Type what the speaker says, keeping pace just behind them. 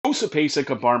Joseph Pasek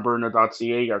of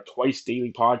barnburner.ca. Our twice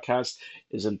daily podcast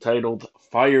is entitled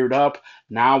Fired Up,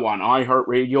 now on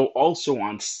iHeartRadio, also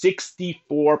on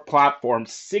 64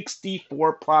 platforms.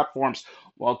 64 platforms.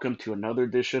 Welcome to another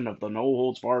edition of the No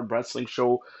Holds Barred Wrestling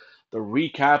Show, the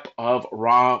recap of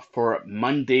Raw for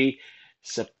Monday,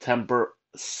 September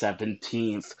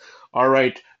 17th. All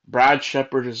right, Brad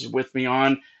Shepard is with me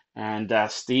on, and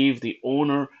Steve, the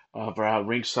owner of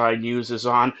Ringside News, is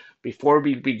on. Before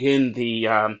we begin the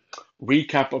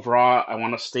recap of Raw, I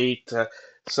want to state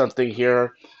something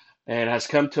here. It has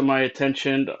come to my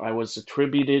attention. I was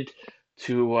attributed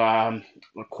to a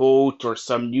quote or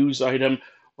some news item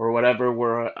or whatever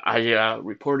where I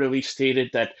reportedly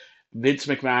stated that Vince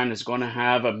McMahon is going to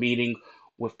have a meeting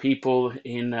with people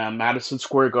in Madison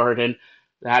Square Garden.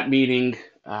 That meeting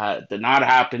did not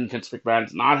happen. Vince McMahon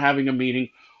is not having a meeting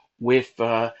with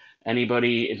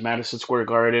anybody in Madison Square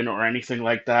Garden or anything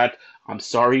like that. I'm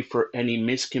sorry for any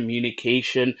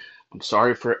miscommunication. I'm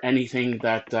sorry for anything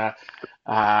that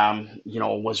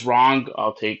was wrong.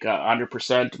 I'll take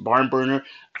 100% barn burner.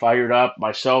 Fired Up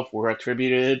myself were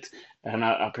attributed, and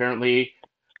apparently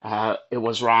it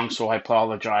was wrong. So I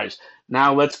apologize.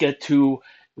 Now let's get to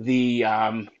the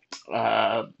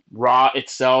Raw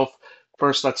itself.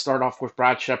 First, let's start off with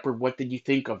Brad Shepard. What did you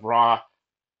think of Raw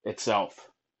itself?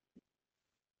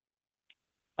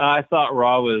 I thought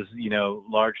Raw was,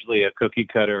 largely a cookie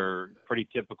cutter, pretty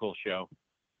typical show.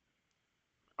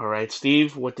 All right,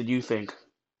 Steve, what did you think?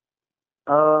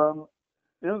 It was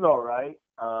all right.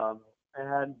 It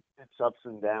had its ups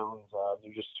and downs.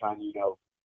 They're just trying to,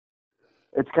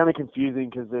 it's kind of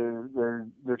confusing because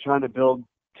they're trying to build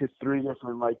to three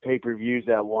different pay-per-views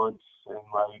at once, and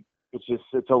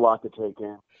it's a lot to take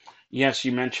in. Yes,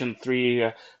 you mentioned three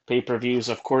pay-per-views.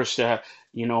 Of course,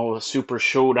 Super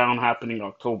Showdown happening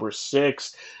October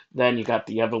 6th. Then you got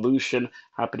the Evolution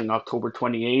happening October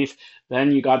 28th.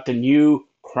 Then you got the new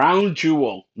Crown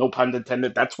Jewel, no pun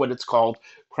intended, that's what it's called,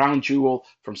 Crown Jewel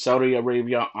from Saudi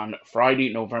Arabia on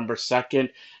Friday, November 2nd.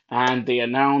 And they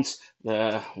announced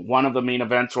one of the main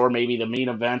events, or maybe the main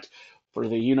event, for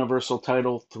the Universal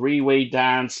title three-way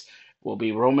dance will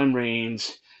be Roman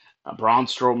Reigns, Braun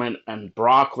Strowman, and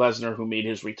Brock Lesnar, who made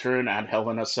his return at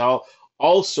Hell in a Cell.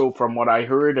 Also, from what I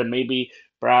heard, and maybe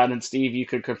Brad and Steve, you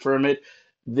could confirm it,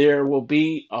 there will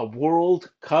be a World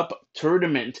Cup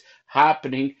tournament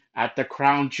happening at the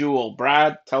Crown Jewel.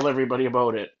 Brad, tell everybody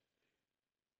about it.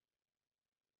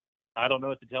 I don't know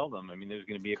what to tell them. I mean, there's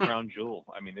going to be a crown jewel.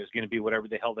 I mean, there's going to be whatever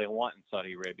the hell they want in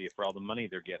Saudi Arabia for all the money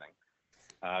they're getting.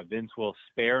 Vince will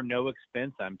spare no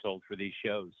expense, I'm told, for these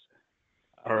shows.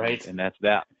 All right. And that's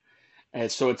that. And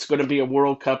so it's going to be a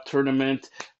World Cup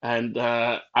tournament, and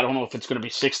I don't know if it's going to be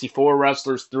 64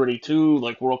 wrestlers, 32,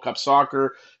 like World Cup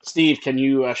soccer. Steve, can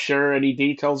you share any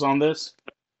details on this?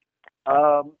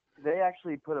 They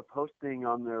actually put a posting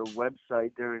on their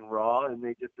website during Raw, and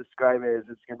they just describe it as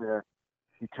it's going to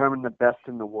determine the best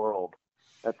in the world.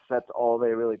 That's all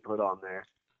they really put on there.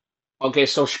 Okay,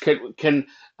 so can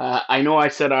I know I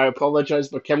said I apologize,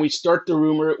 but can we start the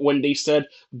rumor when they said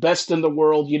best in the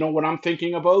world? You know what I'm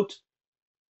thinking about?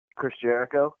 Chris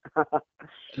Jericho?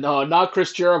 No, not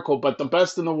Chris Jericho, but the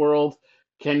best in the world.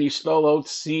 Can you spell out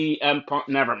CM Punk?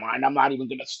 Never mind. I'm not even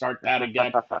going to start that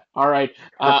again. All right.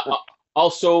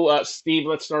 Also, Steve,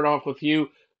 let's start off with you.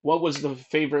 What was the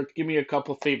favorite? Give me a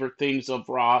couple favorite things of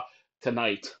Raw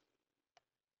tonight.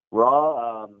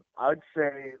 Raw, I would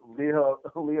say Leo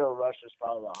Rush is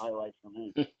probably the highlight for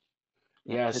me.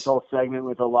 Yes. His whole segment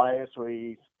with Elias where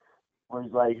he's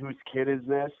like, whose kid is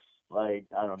this? Like,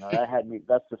 I don't know.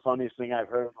 That's the funniest thing I've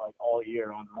heard all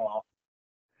year on Raw.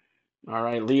 All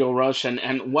right, Leo Rush,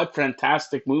 and what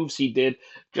fantastic moves he did,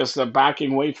 just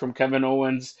backing away from Kevin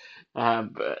Owens.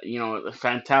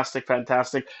 Fantastic,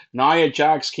 fantastic. Nia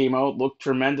Jax came out, looked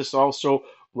tremendous. Also,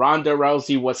 Ronda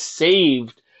Rousey was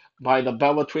saved by the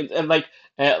Bella Twins, and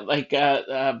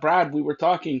Brad, we were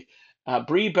talking.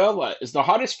 Brie Bella is the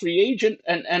hottest free agent,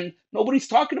 and nobody's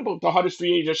talking about the hottest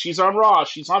free agent. She's on Raw,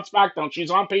 she's on SmackDown,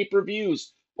 she's on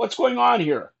pay-per-views. What's going on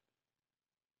here?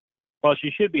 Well,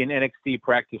 she should be in NXT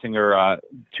practicing her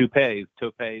toupees,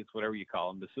 whatever you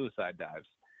call them, the suicide dives.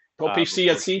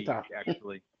 Topicita.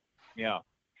 Actually, yeah,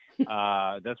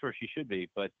 that's where she should be.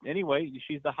 But anyway,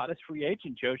 she's the hottest free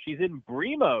agent, Joe. She's in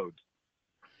Brie mode.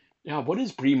 Yeah, what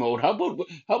is Brie mode? How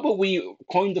about we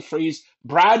coin the phrase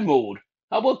Brad mode?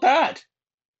 How about that?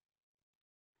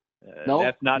 No,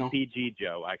 that's not no. PG,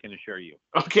 Joe. I can assure you.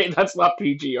 Okay, that's not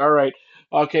PG. All right.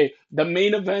 Okay, the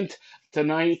main event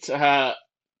tonight.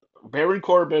 Baron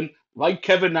Corbin, like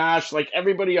Kevin Nash, like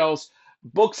everybody else,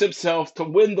 books himself to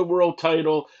win the world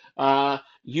title,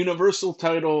 Universal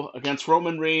title against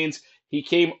Roman Reigns. He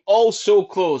came oh so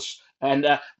close.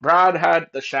 And Brad had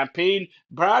the champagne.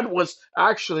 Brad was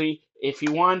actually, if he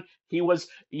won, he was,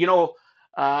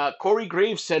 Corey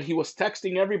Graves said he was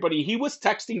texting everybody. He was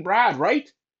texting Brad,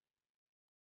 right?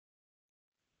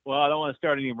 Well, I don't want to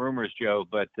start any rumors, Joe,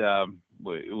 but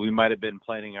we might have been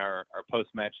planning our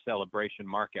post-match celebration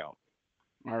markout.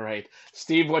 All right.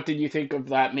 Steve, what did you think of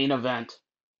that main event?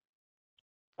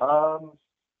 Um,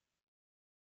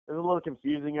 it was a little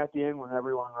confusing at the end when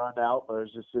everyone ran out, but it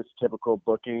was just this typical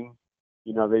booking.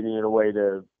 They needed a way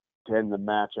to end the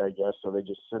match, I guess, so they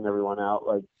just send everyone out.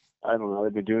 Like, I don't know,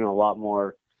 they've been doing a lot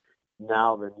more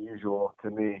now than usual to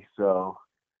me. So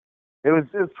it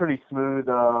was pretty smooth.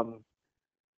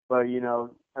 But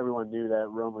everyone knew that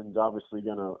Roman's obviously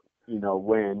gonna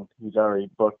win. He's already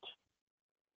booked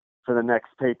for the next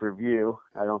pay-per-view.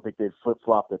 I don't think they'd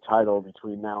flip-flop the title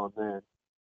between now and then.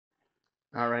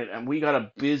 All right, and we got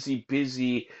a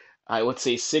busy, I would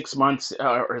say 6 months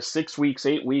or 6 weeks,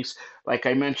 8 weeks. Like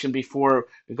I mentioned before,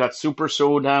 we got Super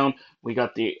Showdown, we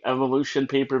got the Evolution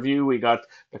pay-per-view, we got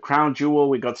the Crown Jewel,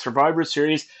 we got Survivor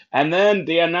Series, and then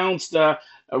they announced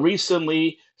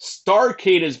recently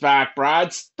Starrcade is back, Brad.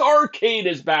 Starrcade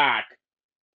is back.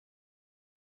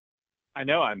 I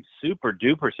know. I'm super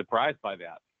duper surprised by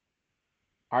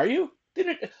Are you?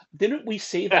 Didn't we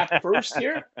say that first that.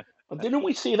 here? Didn't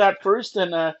we say that first?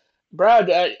 And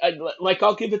Brad,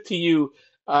 I'll give it to you.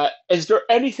 Is there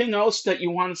anything else that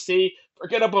you want to say?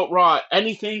 Forget about Raw.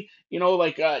 Anything,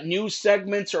 like news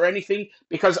segments or anything?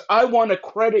 Because I want to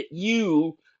credit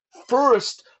you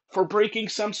first for breaking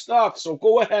some stuff. So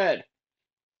go ahead.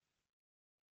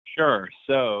 Sure.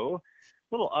 So,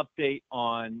 little update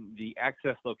on the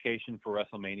access location for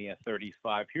WrestleMania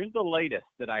 35. Here's the latest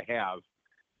that I have.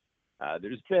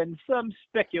 There's been some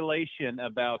speculation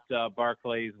about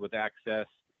Barclays with access.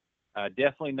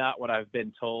 Definitely not what I've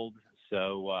been told.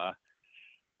 So, well,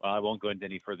 I won't go into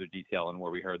any further detail on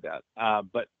where we heard that.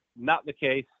 But not the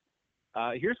case.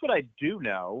 Here's what I do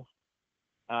know.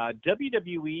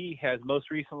 WWE has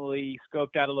most recently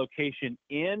scoped out a location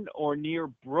in or near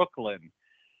Brooklyn.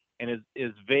 And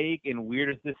as vague and weird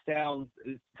as this sounds,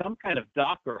 it's some kind of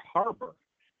dock or harbor.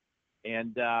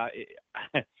 And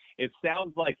it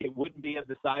sounds like it wouldn't be of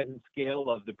the size and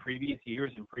scale of the previous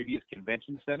years and previous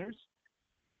convention centers.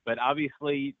 But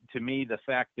obviously, to me, the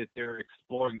fact that they're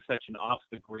exploring such an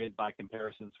off-the-grid by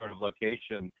comparison sort of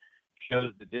location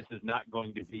shows that this is not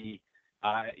going to be,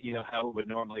 how it would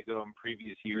normally go in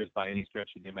previous years by any stretch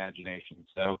of the imagination.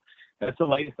 So that's the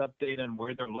latest update on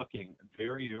where they're looking.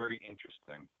 Very, very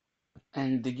interesting.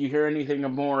 And did you hear anything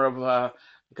more of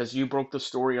because you broke the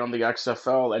story on the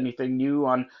XFL? Anything new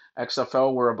on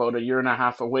XFL? We're about a year and a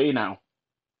half away now.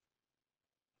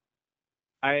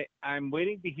 I'm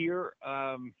waiting to hear.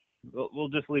 We'll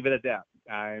just leave it at that.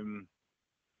 I'm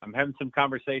having some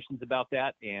conversations about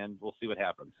that, and we'll see what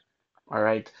happens. All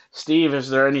right. Steve, is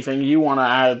there anything you want to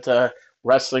add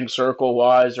wrestling circle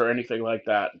wise or anything like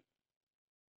that?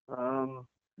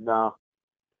 No,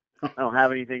 I don't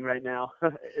have anything right now.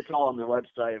 It's all on the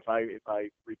website if I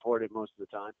report it most of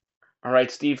the time. All right,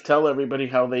 Steve, tell everybody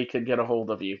how they could get a hold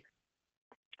of you.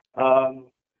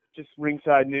 Just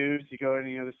Ringside News. You go to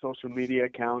any of the social media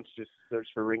accounts, just search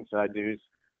for Ringside News.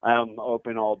 I'm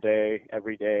open all day,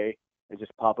 every day. They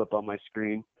just pop up on my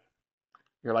screen.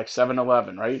 You're like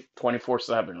 7-Eleven, right?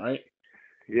 24/7, right?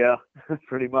 Yeah,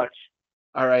 pretty much.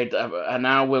 All right, and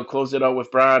now we'll close it out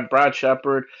with Brad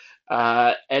Shepard.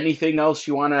 Anything else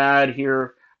you want to add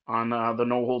here on the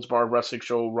No Holds Barred Wrestling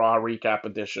Show Raw Recap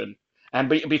Edition? And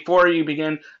before you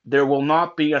begin, there will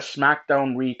not be a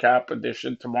SmackDown Recap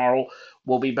Edition tomorrow.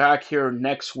 We'll be back here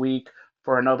next week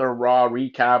for another Raw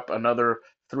Recap, another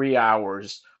 3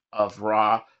 hours of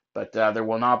Raw. But there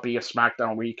will not be a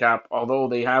SmackDown Recap, although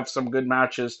they have some good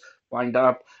matches lined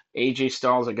up. AJ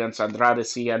Styles against Andrade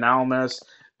Cien Almas,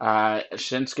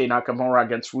 Shinsuke Nakamura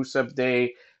against Rusev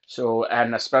Day. So,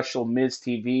 and a special Miz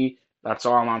TV. That's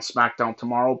all on SmackDown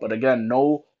tomorrow. But again,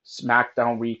 no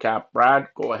SmackDown recap. Brad,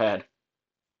 go ahead.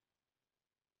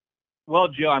 Well,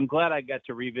 Joe, I'm glad I got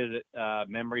to revisit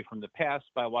memory from the past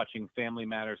by watching Family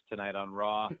Matters tonight on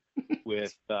Raw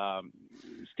with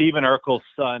Stephen Urkel's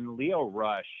son, Leo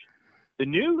Rush. The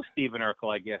new Stephen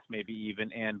Urkel, I guess, maybe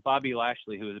even, and Bobby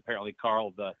Lashley, who is apparently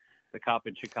Carl, the cop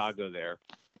in Chicago there,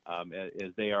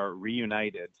 as they are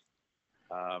reunited.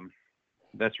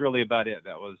 That's really about it.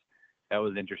 That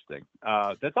was interesting.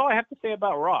 That's all I have to say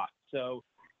about Raw. So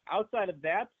outside of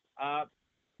that,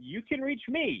 you can reach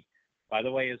me. By the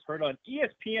way, is heard on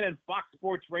ESPN and Fox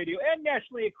Sports Radio and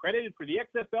nationally accredited for the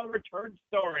XFL Return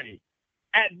Story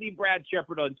at the Brad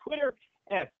Shepard on Twitter,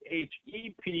 SHEPARD.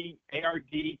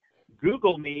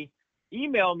 Google me.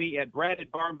 email me at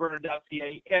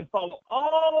brad@barnburner.ca and follow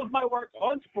all of my work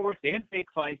on sports and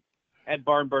fake fights at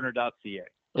barnburner.ca.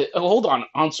 Hold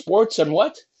on sports and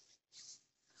what?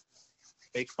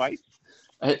 Fake fights?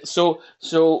 So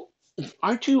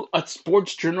aren't you a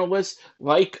sports journalist?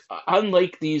 Like,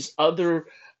 unlike these other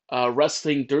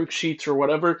wrestling dirt sheets or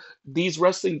whatever, these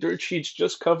wrestling dirt sheets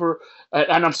just cover.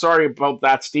 And I'm sorry about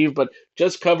that, Steve, but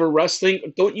just cover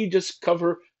wrestling. Don't you just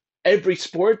cover every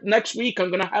sport? Next week, I'm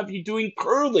gonna have you doing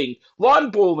curling,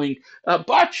 lawn bowling,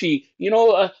 bocce,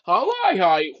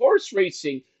 high, horse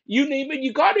racing. You name it,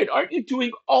 you got it. Aren't you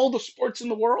doing all the sports in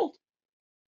the world?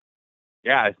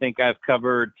 Yeah, I think I've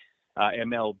covered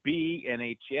MLB,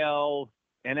 NHL,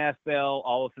 NFL,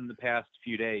 all within the past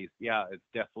few days. Yeah, it's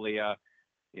definitely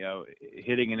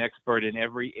hitting an expert in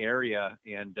every area,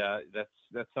 and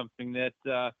that's something that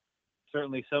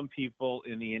certainly some people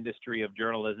in the industry of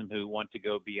journalism who want to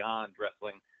go beyond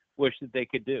wrestling wish that they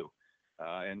could do,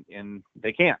 and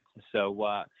they can't.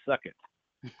 So suck it.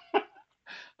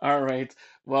 All right.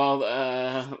 Well,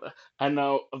 I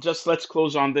know. Just let's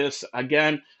close on this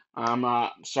again. I'm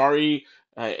sorry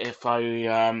if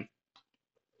I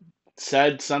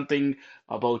said something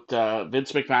about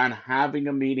Vince McMahon having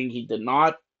a meeting. He did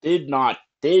not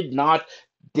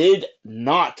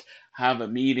have a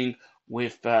meeting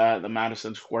with the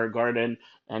Madison Square Garden.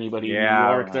 Anybody in New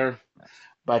York Yeah, there?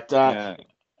 But yeah.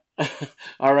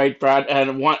 all right, Brad.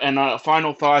 And a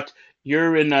final thought.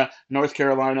 You're in North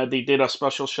Carolina. They did a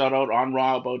special shout out on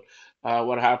Raw about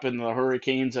what happened, the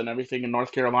hurricanes and everything in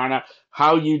North Carolina.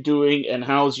 How you doing, and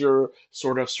how's your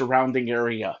sort of surrounding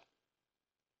area?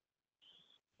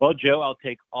 Well, Joe, I'll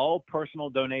take all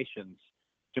personal donations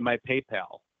to my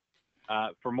PayPal.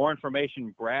 For more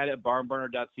information,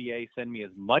 brad@barnburner.ca. Send me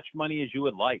as much money as you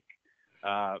would like.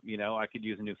 I could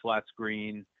use a new flat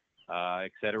screen,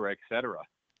 et cetera, et cetera.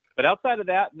 But outside of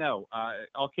that, no.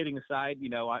 All kidding aside,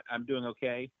 I'm doing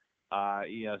okay.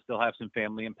 Still have some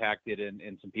family impacted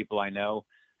and some people I know.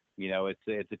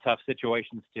 It's a tough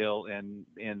situation still in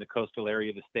the coastal area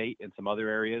of the state and some other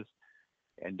areas,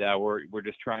 and we're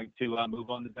just trying to move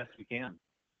on the best we can.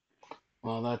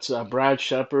 Well, that's Brad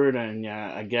Shepard, and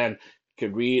again, you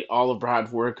could read all of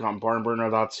Brad's work on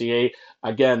barnburner.ca.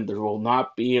 Again, there will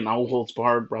not be an No Holds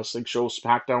Barred Wrestling Show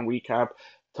SmackDown recap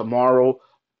tomorrow,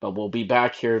 but we'll be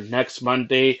back here next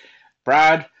Monday.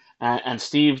 Brad and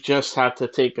Steve just had to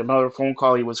take another phone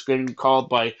call. He was getting called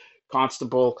by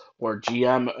Constable or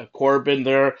GM Corbin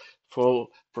there. For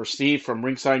Steve from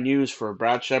Ringside News, for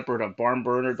Brad Shepard of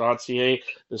barnburner.ca,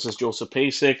 this is Joseph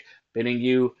Pasek bidding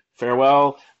you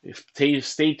farewell.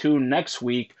 Stay tuned next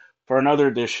week for another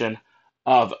edition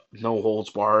of No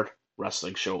Holds Barred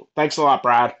Wrestling Show. Thanks a lot,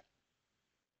 Brad.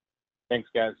 Thanks,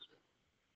 guys.